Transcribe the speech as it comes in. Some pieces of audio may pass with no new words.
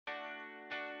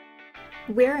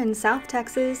We're in South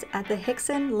Texas at the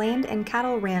Hixon Land and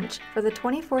Cattle Ranch for the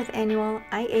 24th Annual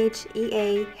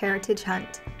IHEA Heritage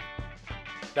Hunt.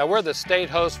 Now we're the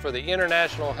state host for the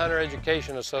International Hunter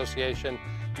Education Association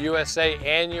USA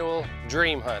Annual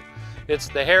Dream Hunt. It's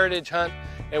the Heritage Hunt,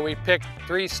 and we picked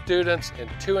 3 students and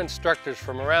 2 instructors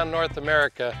from around North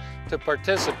America to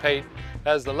participate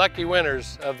as the lucky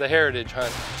winners of the Heritage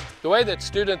Hunt. The way that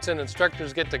students and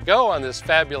instructors get to go on this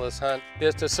fabulous hunt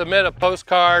is to submit a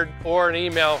postcard or an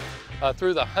email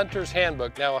through the Hunter's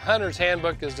Handbook. Now, a Hunter's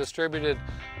Handbook is distributed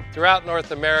throughout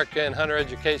North America in hunter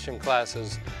education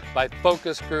classes by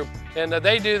focus group, and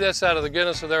they do this out of the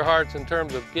goodness of their hearts in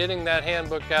terms of getting that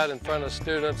handbook out in front of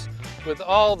students with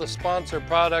all the sponsored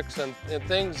products and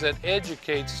things that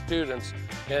educate students.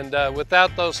 And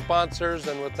without those sponsors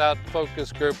and without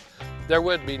focus group, there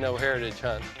would be no Heritage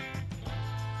Hunt.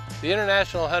 The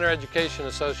International Hunter Education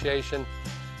Association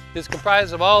is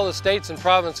comprised of all the states and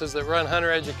provinces that run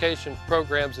hunter education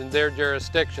programs in their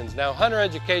jurisdictions. Now, hunter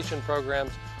education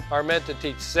programs are meant to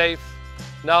teach safe,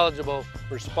 knowledgeable,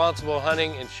 responsible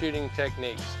hunting and shooting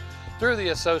techniques. Through the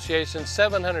association,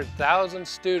 700,000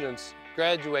 students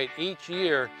graduate each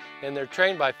year, and they're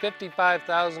trained by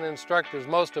 55,000 instructors,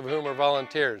 most of whom are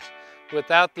volunteers.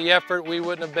 Without the effort, we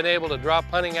wouldn't have been able to drop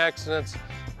hunting accidents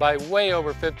by way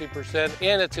over 50%,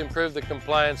 and it's improved the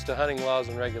compliance to hunting laws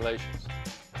and regulations.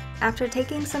 After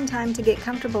taking some time to get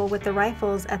comfortable with the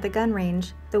rifles at the gun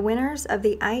range, the winners of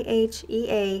the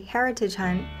IHEA Heritage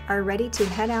Hunt are ready to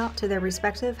head out to their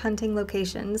respective hunting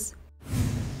locations.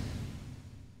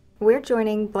 We're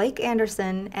joining Blake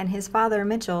Anderson and his father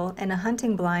Mitchell in a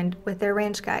hunting blind with their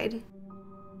ranch guide.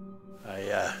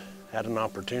 I had an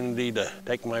opportunity to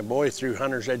take my boy through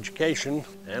hunter's education,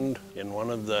 and in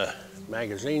one of the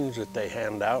magazines that they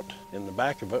hand out, in the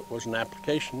back of it was an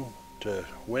application to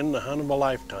win the hunt of a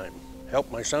lifetime. Helped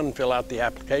my son fill out the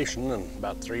application, and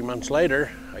about 3 months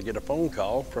later, I get a phone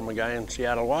call from a guy in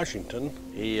Seattle, Washington.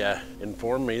 He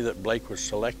informed me that Blake was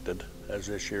selected as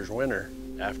this year's winner.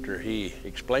 After he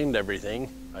explained everything,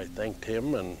 I thanked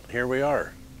him, and here we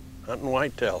are, hunting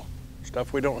whitetail,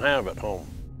 stuff we don't have at home.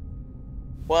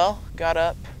 Well, got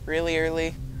up really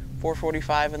early,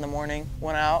 4:45 in the morning,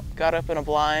 went out, got up in a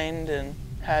blind, and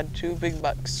had 2 big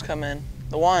bucks come in.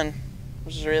 The one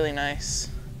was really nice.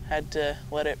 Had to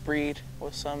let it breed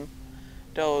with some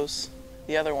does.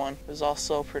 The other one was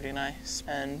also pretty nice,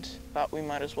 and thought we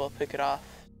might as well pick it off.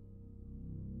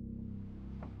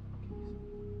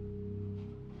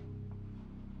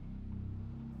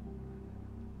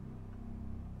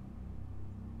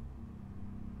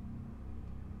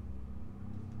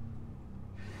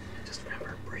 Just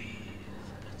remember, breathe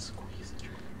and squeeze the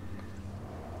trigger.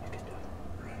 You can do it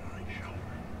right on your shoulder.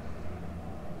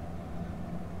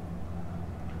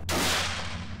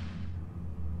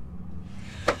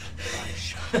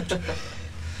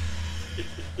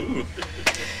 Ooh.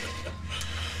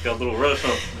 Got a little rush,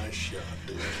 huh? Nice shot,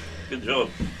 dude. Good job.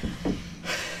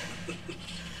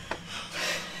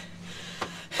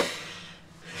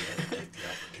 Take the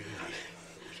opportunity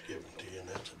that was given to you, and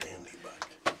that's a dandy buck.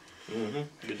 Mm-hmm.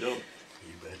 Good job.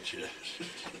 You betcha.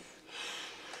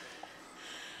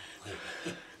 A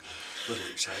little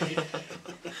excited.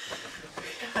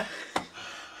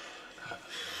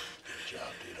 Good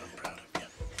job, dude. I'm proud of you.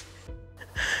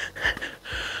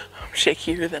 I'm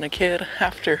shakier than a kid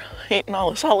after eating all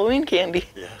this Halloween candy.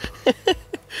 Yeah.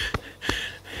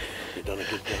 You've done a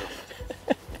good job.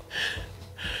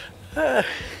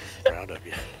 Proud of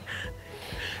you.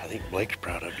 I think Blake's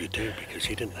proud of you too, because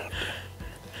he didn't have to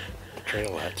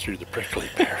trail that through the prickly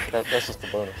pear. That's just the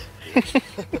bonus. Should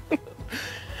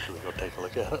we go take a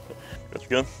look at it? Got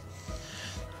your gun?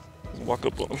 Walk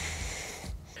up on him.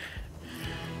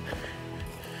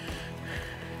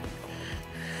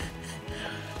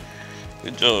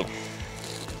 Good job.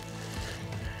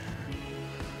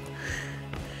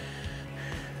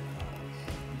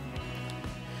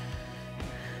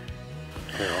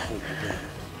 Here, I'll hold your gun.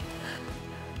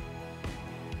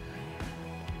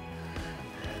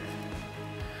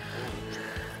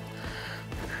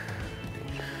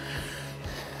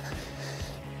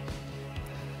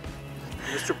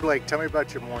 Mr. Blake, tell me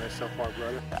about your morning so far,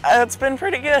 brother. It's been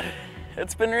pretty good.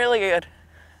 It's been really good.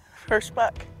 First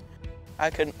buck. I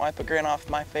couldn't wipe a grin off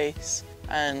my face.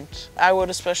 And I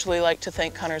would especially like to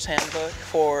thank Hunter's Handbook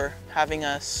for having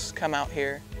us come out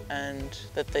here and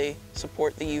that they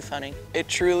support the youth hunting. It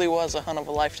truly was a hunt of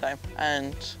a lifetime,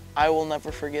 and I will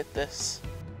never forget this.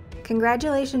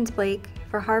 Congratulations, Blake,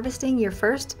 for harvesting your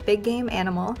first big game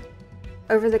animal.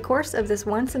 Over the course of this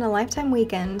once-in-a-lifetime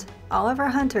weekend, all of our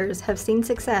hunters have seen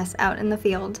success out in the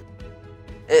field.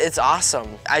 It's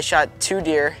awesome. I shot 2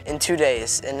 deer in 2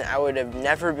 days, and I would have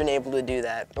never been able to do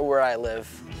that where I live.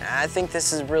 I think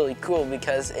this is really cool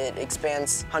because it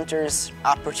expands hunters'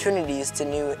 opportunities to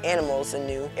new animals and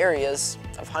new areas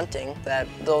of hunting that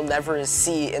they'll never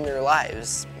see in their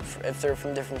lives if they're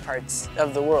from different parts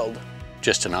of the world.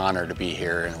 Just an honor to be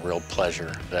here and a real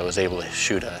pleasure that I was able to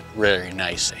shoot a really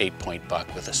nice 8-point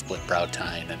buck with a split brow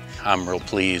tine. And I'm real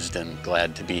pleased and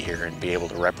glad to be here and be able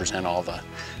to represent all the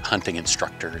hunting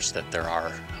instructors that there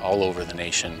are all over the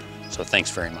nation. So thanks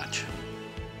very much.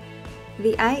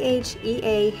 The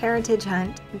IHEA Heritage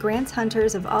Hunt grants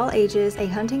hunters of all ages a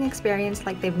hunting experience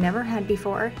like they've never had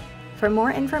before. For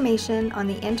more information on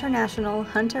the International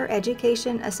Hunter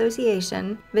Education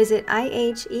Association, visit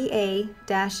ihea-usa.org.